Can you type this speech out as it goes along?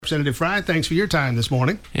Representative Fry, thanks for your time this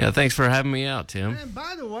morning. Yeah, thanks for having me out, Tim. And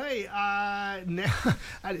by the way, now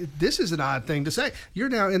this is an odd thing to say. You're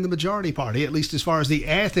now in the majority party, at least as far as the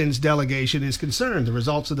Athens delegation is concerned. The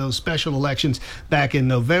results of those special elections back in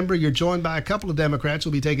November. You're joined by a couple of Democrats who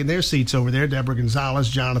will be taking their seats over there, Deborah Gonzalez,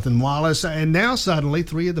 Jonathan Wallace, and now suddenly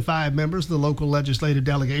 3 of the 5 members of the local legislative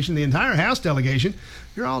delegation, the entire House delegation,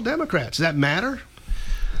 you're all Democrats. Does that matter?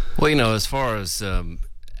 Well, as far as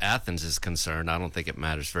Athens is concerned, I don't think it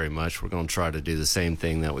matters very much. We're going to try to do the same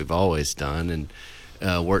thing that we've always done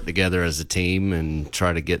and work together as a team and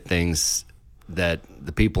try to get things that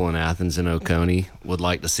the people in Athens and Oconee would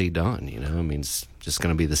like to see done. It's just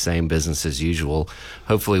going to be the same business as usual.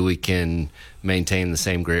 Hopefully we can maintain the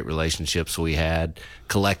same great relationships we had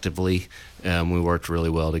collectively. We worked really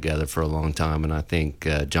well together for a long time, and I think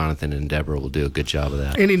Jonathan and Deborah will do a good job of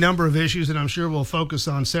that. Any number of issues, and I'm sure we'll focus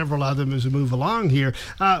on several of them as we move along here.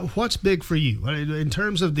 What's big for you in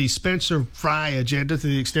terms of the Spencer Fry agenda, to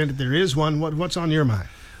the extent that there is one? What's on your mind?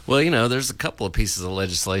 Well, there's a couple of pieces of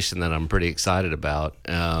legislation that I'm pretty excited about.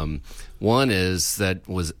 One is that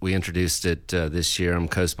we introduced it this year. I'm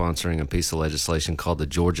co-sponsoring a piece of legislation called the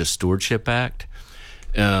Georgia Stewardship Act.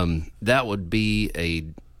 That would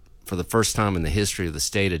be for the first time in the history of the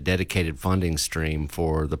state, a dedicated funding stream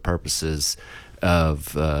for the purposes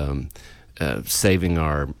of saving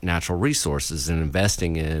our natural resources and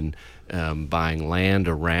investing in buying land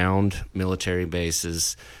around military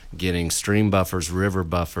bases, getting stream buffers, river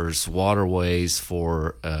buffers, waterways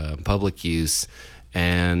for public use,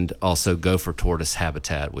 and also gopher tortoise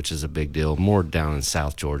habitat, which is a big deal. More down in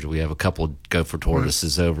South Georgia. We have a couple of gopher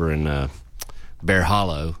tortoises over in Bear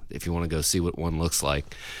Hollow, if you want to go see what one looks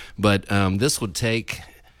like. But this would take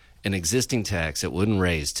an existing tax. It wouldn't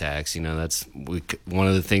raise tax. That's one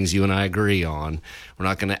of the things you and I agree on. We're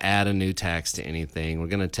not going to add a new tax to anything. We're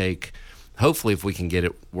going to take, hopefully if we can get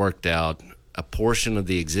it worked out, a portion of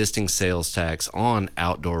the existing sales tax on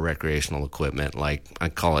outdoor recreational equipment, like I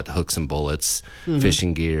call it hooks and bullets,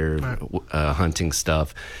 fishing gear, hunting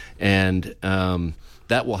stuff. And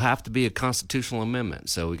that will have to be a constitutional amendment.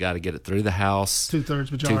 So we got to get it through the House.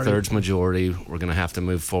 Two-thirds majority. Two-thirds majority. We're going to have to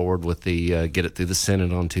move forward with get it through the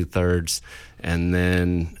Senate on 2/3. And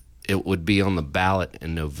then it would be on the ballot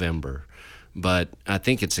in November. But I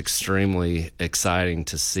think it's extremely exciting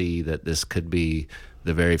to see that this could be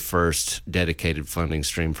the very first dedicated funding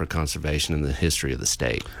stream for conservation in the history of the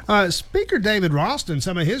state. Speaker David Ralston,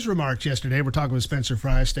 some of his remarks yesterday, we're talking with Spencer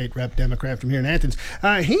Fry, state rep Democrat from here in Athens.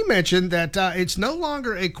 He mentioned that it's no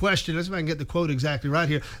longer a question, let's see if I can get the quote exactly right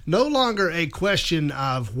here, no longer a question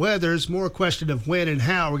of whether, it's more a question of when and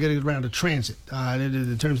how we're getting around to transit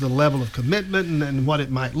in terms of the level of commitment and what it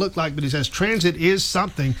might look like. But he says transit is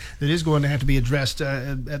something that is going to have to be addressed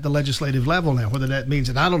at the legislative level now. Whether that means,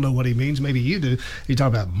 and I don't know what he means, maybe you do. You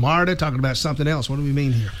talking about MARTA, talking about something else. What do we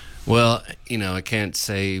mean here? Well, I can't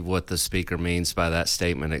say what the speaker means by that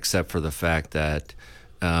statement, except for the fact that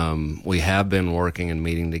we have been working and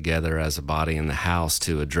meeting together as a body in the House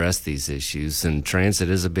to address these issues, and transit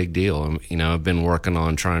is a big deal. I've been working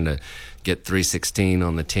on trying to get 316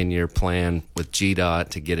 on the 10-year plan with GDOT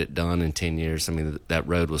to get it done in 10 years. That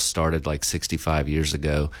road was started like 65 years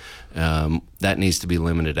ago. That needs to be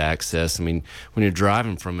limited access. When you're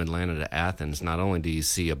driving from Atlanta to Athens, not only do you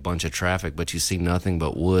see a bunch of traffic, but you see nothing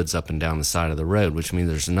but woods up and down the side of the road, which means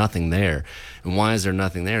there's nothing there. And why is there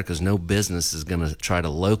nothing there? Because no business is going to try to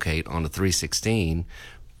locate on the 316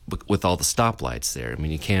 with all the stoplights there.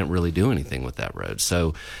 You can't really do anything with that road.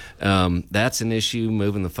 So that's an issue.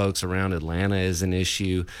 Moving the folks around Atlanta is an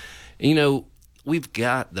issue. We've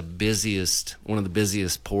got one of the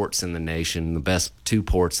busiest ports in the nation, the best 2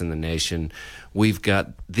 ports in the nation. We've got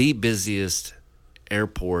the busiest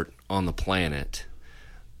airport on the planet.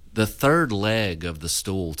 The third leg of the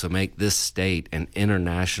stool to make this state an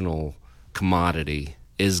international commodity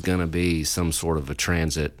is going to be some sort of a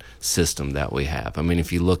transit system that we have.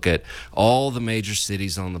 If you look at all the major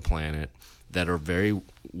cities on the planet that are very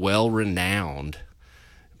well renowned,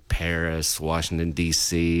 Paris, Washington,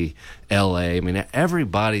 D.C., L.A.,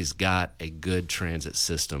 everybody's got a good transit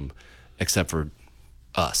system except for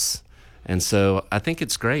us. And so I think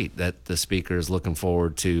it's great that the speaker is looking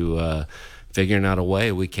forward to figuring out a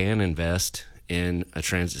way we can invest in a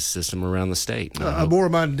transit system around the state. A more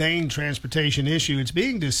mundane transportation issue. It's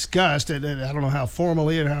being discussed, and I don't know how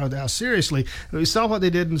formally and how seriously. We saw what they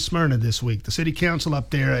did in Smyrna this week. The city council up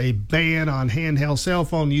there, a ban on handheld cell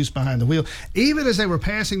phone use behind the wheel. Even as they were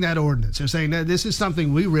passing that ordinance, they're saying that this is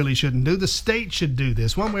something we really shouldn't do. The state should do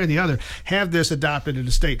this. One way or the other, have this adopted at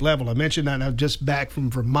a state level. I mentioned that I'm just back from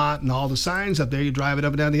Vermont and all the signs up there. You drive it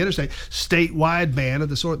up and down the interstate. Statewide ban of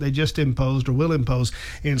the sort they just imposed or will impose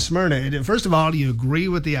in Smyrna. And first of all, do you agree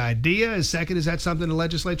with the idea? And second, is that something the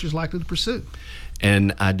legislature is likely to pursue?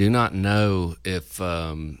 And I do not know if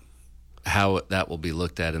how that will be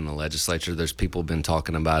looked at in the legislature. There's people been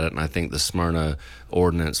talking about it, and I think the Smyrna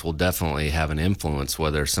ordinance will definitely have an influence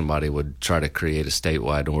whether somebody would try to create a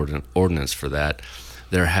statewide ordinance for that.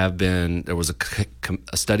 There was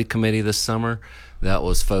a study committee this summer that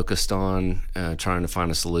was focused on trying to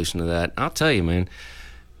find a solution to that. I'll tell you, man,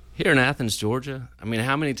 here in Athens, Georgia, I mean,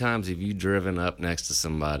 how many times have you driven up next to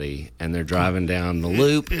somebody and they're driving down the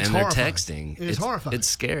loop and they're texting? It's horrifying. It's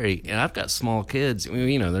scary. And I've got small kids. I mean,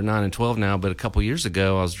 you know, they're 9 and 12 now, but a couple years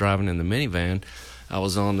ago I was driving in the minivan. I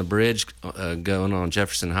was on the bridge going on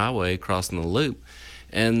Jefferson Highway, crossing the loop.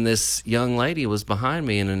 And this young lady was behind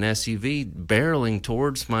me in an SUV barreling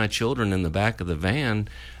towards my children in the back of the van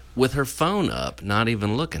with her phone up, not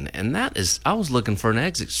even looking. And I was looking for an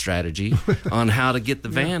exit strategy on how to get the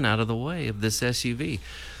van out of the way of this SUV.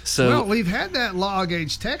 So, well, we've had that law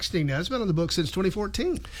against texting now. It's been on the books since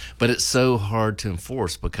 2014. But it's so hard to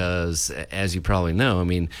enforce because, as you probably know, I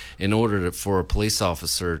mean, in order for a police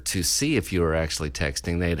officer to see if you are actually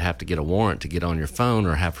texting, they'd have to get a warrant to get on your phone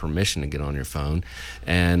or have permission to get on your phone.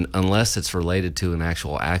 And unless it's related to an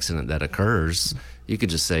actual accident that occurs, you could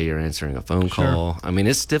just say you're answering a phone call. I mean,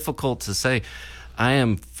 it's difficult to say. I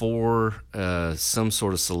am for some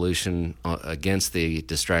sort of solution against the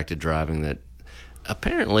distracted driving that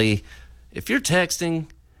apparently, if you're texting,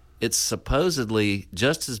 it's supposedly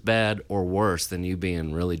just as bad or worse than you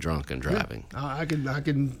being really drunk and driving. Yeah,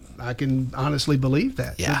 I can honestly believe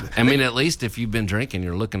that. Yeah, I mean, at least if you've been drinking,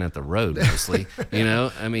 you're looking at the road mostly. You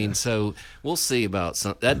know, I mean, so we'll see about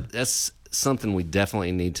that. That's something we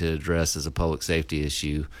definitely need to address as a public safety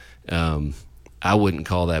issue. I wouldn't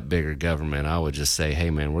call that bigger government. I would just say, hey,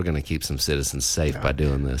 man, we're going to keep some citizens safe by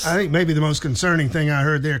doing this. I think maybe the most concerning thing I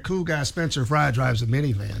heard there, cool guy Spencer Fry drives a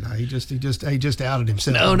minivan. He just outed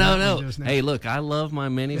himself. No. Hey, look, I love my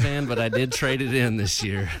minivan, but I did trade it in this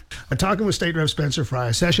year. I'm talking with State Rep Spencer Fry.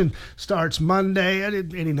 Session starts Monday.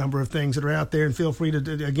 Any number of things that are out there, and feel free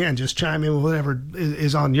to, again, just chime in with whatever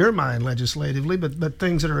is on your mind legislatively, but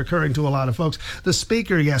things that are occurring to a lot of folks. The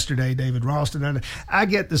speaker yesterday, David Ralston, and I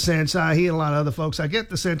get the sense, he and a lot of other folks, I get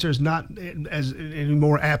the sense there's not as any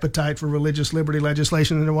more appetite for religious liberty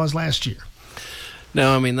legislation than there was last year.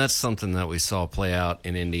 No, I mean, that's something that we saw play out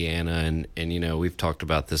in Indiana, and you know, we've talked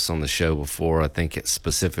about this on the show before. I think it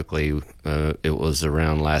was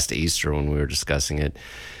around last Easter when we were discussing it.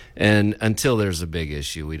 And until there's a big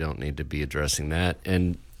issue, we don't need to be addressing that.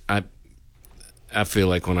 And I feel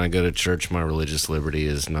like when I go to church, my religious liberty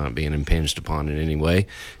is not being impinged upon in any way.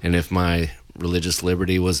 And if my religious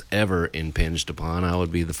liberty was ever impinged upon, I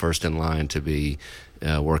would be the first in line to be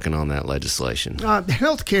working on that legislation.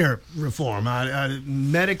 Health care reform,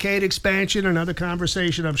 Medicaid expansion, another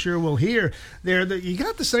conversation I'm sure we'll hear there. You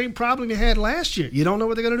got the same problem you had last year. You don't know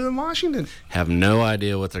what they're going to do in Washington. Have no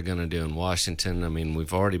idea what they're going to do in Washington. I mean,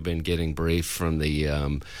 we've already been getting briefed from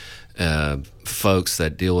the folks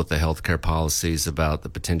that deal with the healthcare policies about the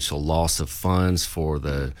potential loss of funds for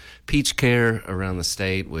the Peach Care around the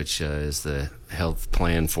state, which is the health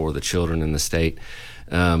plan for the children in the state.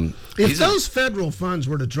 If those federal funds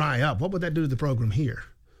were to dry up, what would that do to the program here?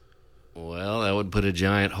 Well, that would put a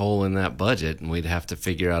giant hole in that budget, and we'd have to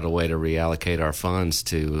figure out a way to reallocate our funds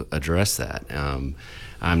to address that.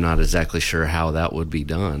 I'm not exactly sure how that would be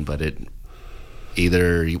done, but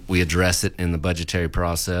either we address it in the budgetary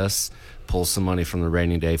process, pull some money from the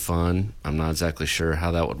rainy day fund. I'm not exactly sure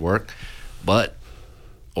how that would work,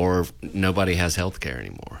 or nobody has health care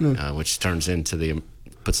anymore, which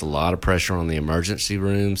puts a lot of pressure on the emergency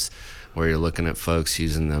rooms, where you're looking at folks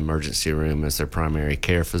using the emergency room as their primary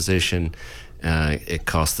care physician. It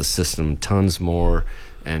costs the system tons more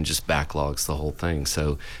and just backlogs the whole thing.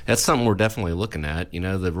 So that's something we're definitely looking at. You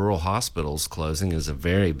know, the rural hospitals closing is a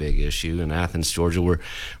very big issue. In Athens, Georgia, we're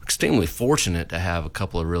extremely fortunate to have a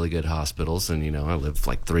couple of really good hospitals. And, you know, I live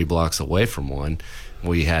like 3 blocks away from one.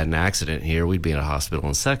 We had an accident here, we'd be in a hospital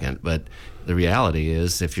in a second. But the reality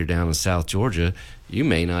is, if you're down in South Georgia, you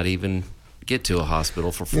may not even get to a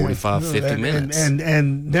hospital for 45, 50 minutes.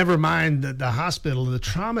 And never mind the hospital, the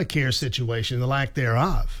trauma care situation, the lack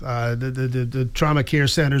thereof. The trauma care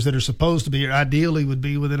centers that are supposed to be, ideally would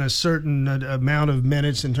be within a certain amount of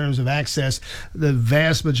minutes in terms of access. The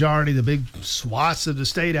vast majority, the big swaths of the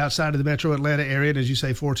state outside of the metro Atlanta area, and as you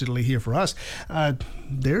say, fortunately here for us,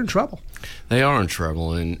 they're in trouble. They are in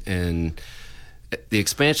trouble, and the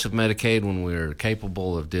expansion of Medicaid, when we were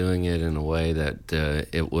capable of doing it in a way that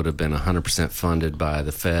it would have been 100% funded by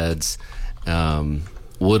the feds,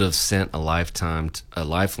 would have sent a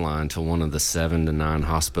lifeline to one of the 7 to 9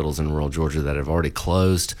 hospitals in rural Georgia that have already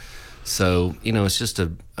closed. So, it's just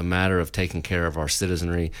a matter of taking care of our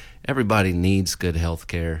citizenry. Everybody needs good health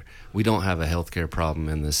care. We don't have a health care problem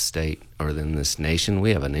in this state or in this nation.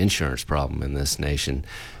 We have an insurance problem in this nation.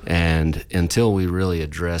 And until we really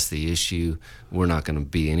address the issue, we're not going to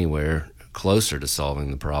be anywhere closer to solving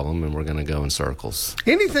the problem, and we're going to go in circles.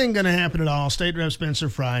 Anything going to happen at all? State Rep Spencer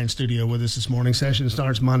Fry in studio with us this morning. Session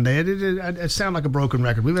starts Monday. It sounds like a broken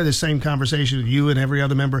record. We've had the same conversation with you and every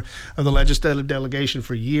other member of the legislative delegation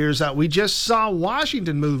for years. We just saw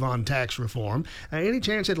Washington move on tax reform. Any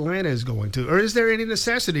chance Atlanta is going to? Or is there any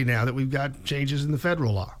necessity now that we've got changes in the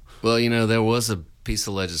federal law? Well, there was a piece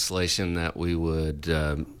of legislation that we would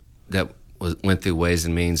went through Ways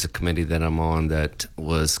and Means, a committee that I'm on, that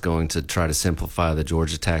was going to try to simplify the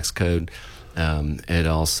Georgia tax code. It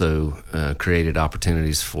also created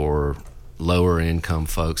opportunities for lower income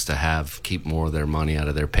folks to keep more of their money out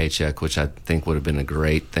of their paycheck, which I think would have been a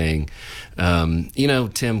great thing.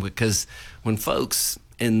 Tim, because when folks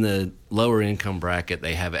in the lower income bracket,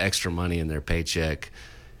 they have extra money in their paycheck,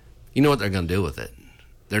 you know what they're going to do with it.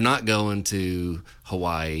 They're not going to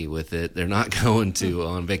Hawaii with it. They're not going to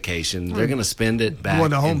on vacation. They're going to spend it back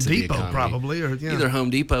into Home into Depot, the economy. Probably, or either Home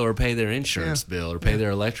Depot or pay their insurance bill, or pay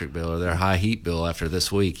their electric bill, or their high heat bill after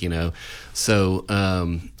this week. So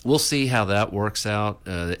we'll see how that works out.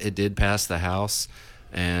 It did pass the House,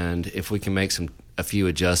 and if we can make a few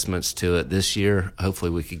adjustments to it this year,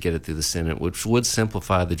 hopefully we could get it through the Senate, which would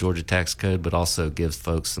simplify the Georgia tax code, but also gives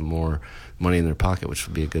folks some more money in their pocket, which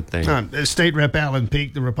would be a good thing. State Rep Alan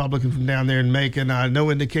Peake, the Republican from down there in Macon, no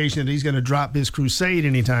indication that he's going to drop his crusade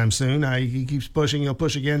anytime soon. He keeps pushing. He'll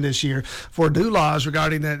push again this year for new laws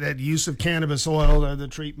regarding that use of cannabis oil, the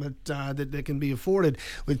treatment that can be afforded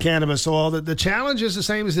with cannabis oil. The challenge is the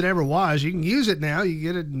same as it ever was. You can use it now. You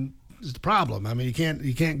get it is the problem. I mean,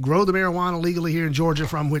 you can't grow the marijuana legally here in Georgia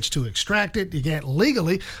from which to extract it. You can't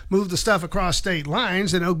legally move the stuff across state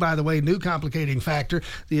lines. And, by the way, new complicating factor,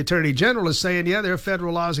 the Attorney General is saying, there are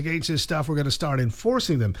federal laws against this stuff. We're going to start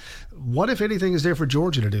enforcing them. What, if anything, is there for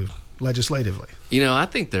Georgia to do legislatively? I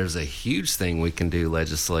think there's a huge thing we can do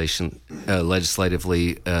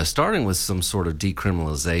legislatively, starting with some sort of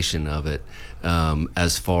decriminalization of it,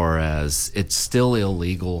 as far as it's still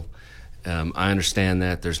illegal. I understand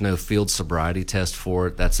that there's no field sobriety test for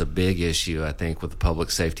it. That's a big issue, I think, with the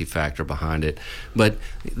public safety factor behind it. But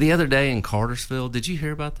the other day in Cartersville, did you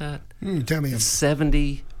hear about that? Tell me.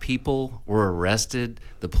 70 people were arrested.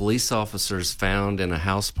 The police officers found in a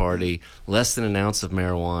house party less than an ounce of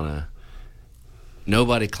marijuana.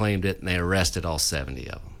 Nobody claimed it, and they arrested all 70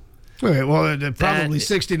 of them. Okay, well, probably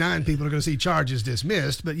 69 people are going to see charges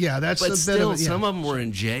dismissed, but that's but a still, bit of some of them were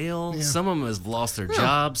in jail. Yeah. Some of them have lost their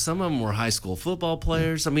jobs. Some of them were high school football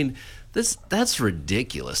players. I mean, that's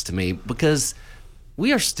ridiculous to me, because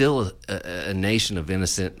we are still a nation of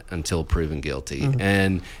innocent until proven guilty,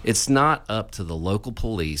 and it's not up to the local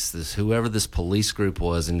police, whoever this police group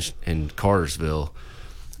was in Cartersville,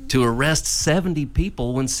 to arrest 70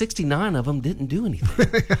 people when 69 of them didn't do anything.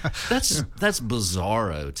 That's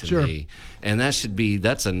bizarro to me. And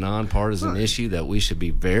that's a nonpartisan issue that we should be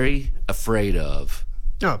very afraid of.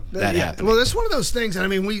 Happening. Well, that's one of those things. I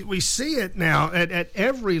mean, we see it now at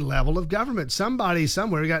every level of government. Somebody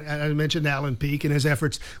somewhere, I mentioned Alan Peake and his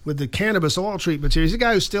efforts with the cannabis oil treatment series. He's a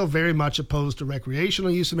guy who's still very much opposed to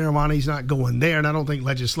recreational use of marijuana. He's not going there, and I don't think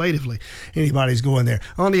legislatively anybody's going there.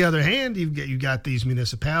 On the other hand, you've got these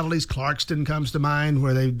municipalities. Clarkston comes to mind,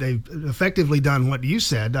 where they've effectively done what you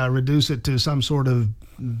said, reduce it to some sort of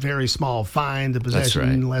very small fine. The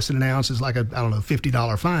possession less than an ounce is like a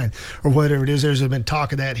 $50 fine or whatever it is. There's been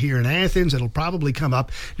talk of that here in Athens. It'll probably come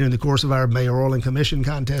up during the course of our mayoral and commission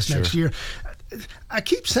contest next year. I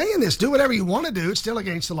keep saying this: do whatever you want to do. It's still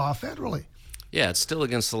against the law federally. Yeah, it's still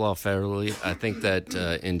against the law federally. I think that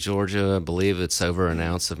in Georgia, I believe it's over an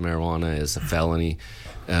ounce of marijuana is a felony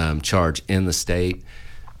charge in the state.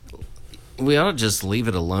 We ought to just leave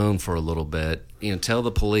it alone for a little bit. Tell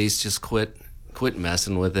the police, just quit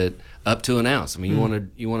messing with it up to an ounce. I mean,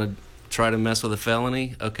 you want to try to mess with a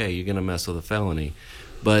felony? Okay, you're going to mess with a felony.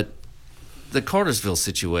 But the Cartersville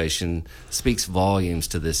situation speaks volumes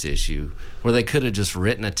to this issue, where they could have just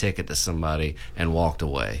written a ticket to somebody and walked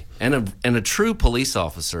away. And a true police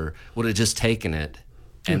officer would have just taken it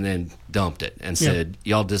and then dumped it and said,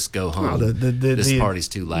 y'all just go home. Well, this party's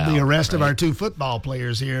too loud. The arrest of our 2 football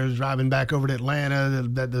players here driving back over to Atlanta,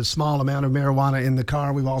 the small amount of marijuana in the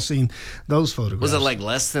car. We've all seen those photographs. Was it like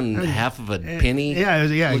less than half of a penny? Yeah,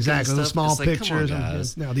 exactly. The small like, pictures.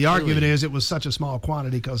 Guys. Now, the argument is it was such a small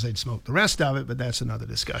quantity because they'd smoked the rest of it, but that's another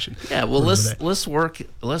discussion. Yeah, well, let's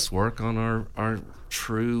work on our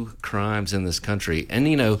true crimes in this country. And,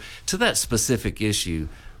 to that specific issue,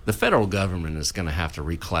 the federal government is going to have to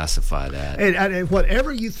reclassify that. And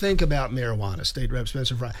whatever you think about marijuana, State Rep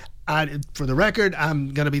Spencer Fry, for the record,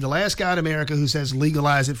 I'm going to be the last guy in America who says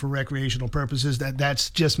legalize it for recreational purposes. That's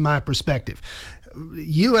just my perspective.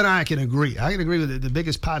 You and I can agree. I can agree with the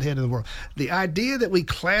biggest pothead in the world. The idea that we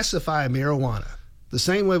classify marijuana the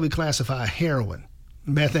same way we classify heroin,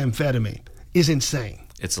 methamphetamine, is insane.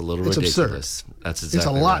 It's a little Absurd. ridiculous. That's exactly It's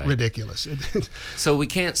a lot right. ridiculous. So we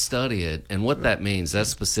can't study it, and what that means, that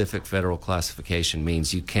specific federal classification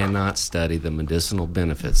means you cannot study the medicinal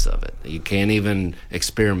benefits of it. You can't even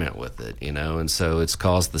experiment with it, and so it's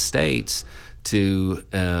caused the states to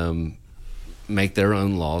make their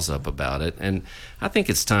own laws up about it. And I think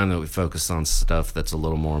it's time that we focus on stuff that's a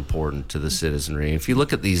little more important to the citizenry. If you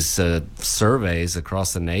look at these surveys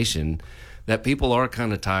across the nation, that people are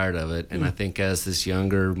kind of tired of it, and I think as this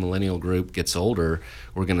younger millennial group gets older,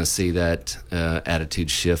 we're going to see that attitude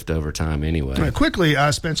shift over time anyway. Quickly,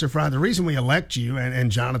 Spencer Fry, the reason we elect you,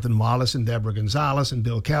 and Jonathan Wallace and Deborah Gonzalez and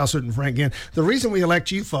Bill Calsert and Frank Ginn, the reason we elect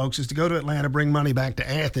you folks is to go to Atlanta, bring money back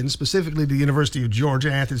to Athens, specifically to the University of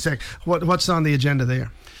Georgia, Athens Tech. What's on the agenda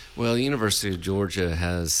there? Well, the University of Georgia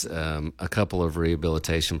has a couple of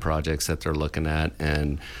rehabilitation projects that they're looking at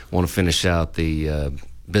and want to finish out the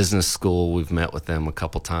business school. We've met with them a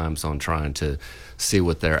couple times on trying to see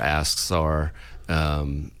what their asks are.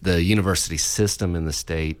 The university system in the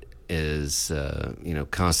state is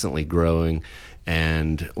constantly growing,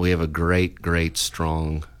 and we have a great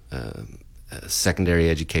strong secondary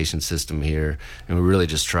education system here, and we really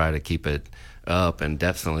just try to keep it up, and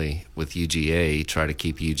definitely with UGA try to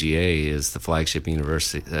keep UGA as the flagship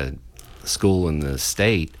university school in the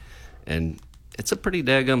state. And it's a pretty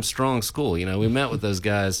daggum strong school. We met with those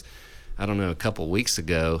guys, a couple weeks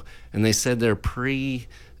ago, and they said their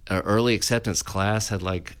early acceptance class had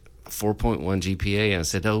like 4.1 GPA, and I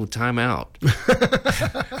said, time out.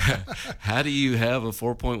 How do you have a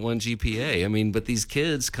 4.1 GPA? But these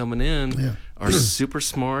kids coming in are super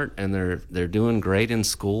smart, and they're doing great in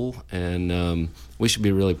school, and we should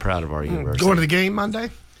be really proud of our university. Going to the game Monday?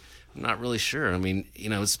 I'm not really sure.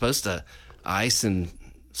 It's supposed to ice and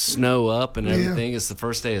snow up and everything. It's the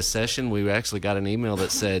first day of session. We actually got an email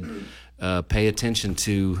that said, pay attention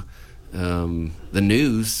to the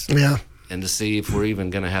news. Yeah. And to see if we're even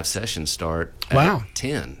going to have session start at Wow.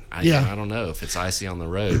 10. I don't know if it's icy on the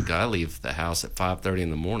road. I leave the house at 5:30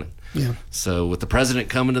 in the morning. Yeah. So with the president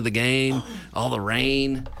coming to the game, all the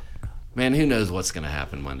rain, man, who knows what's going to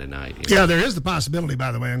happen Monday night? Yeah, there is the possibility,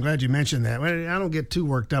 by the way. I'm glad you mentioned that. Well, I don't get too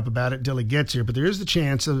worked up about it until he gets here, but there is the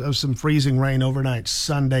chance of some freezing rain overnight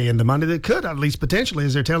Sunday into Monday that could, at least potentially,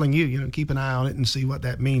 as they're telling you, keep an eye on it and see what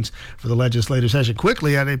that means for the legislative session.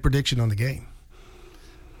 Quickly, I had a prediction on the game.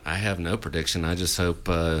 I have no prediction. I just hope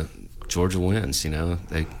Georgia wins.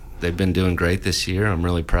 They've been doing great this year. I'm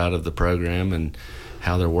really proud of the program and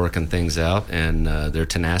how they're working things out, and their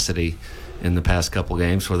tenacity in the past couple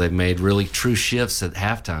games where they've made really true shifts at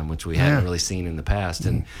halftime, which we haven't really seen in the past.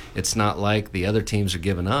 And it's not like the other teams are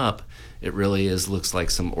giving up. It really looks like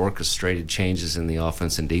some orchestrated changes in the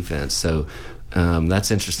offense and defense. So that's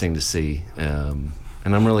interesting to see.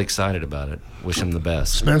 And I'm really excited about it. Wish him the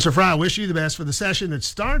best. Spencer Fry, wish you the best for the session that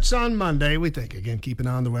starts on Monday. We think, again, keep an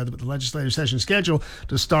eye on the weather, but the legislative session scheduled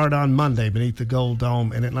to start on Monday beneath the Gold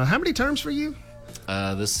Dome in Atlanta. How many terms for you?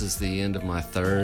 This is the end of my third.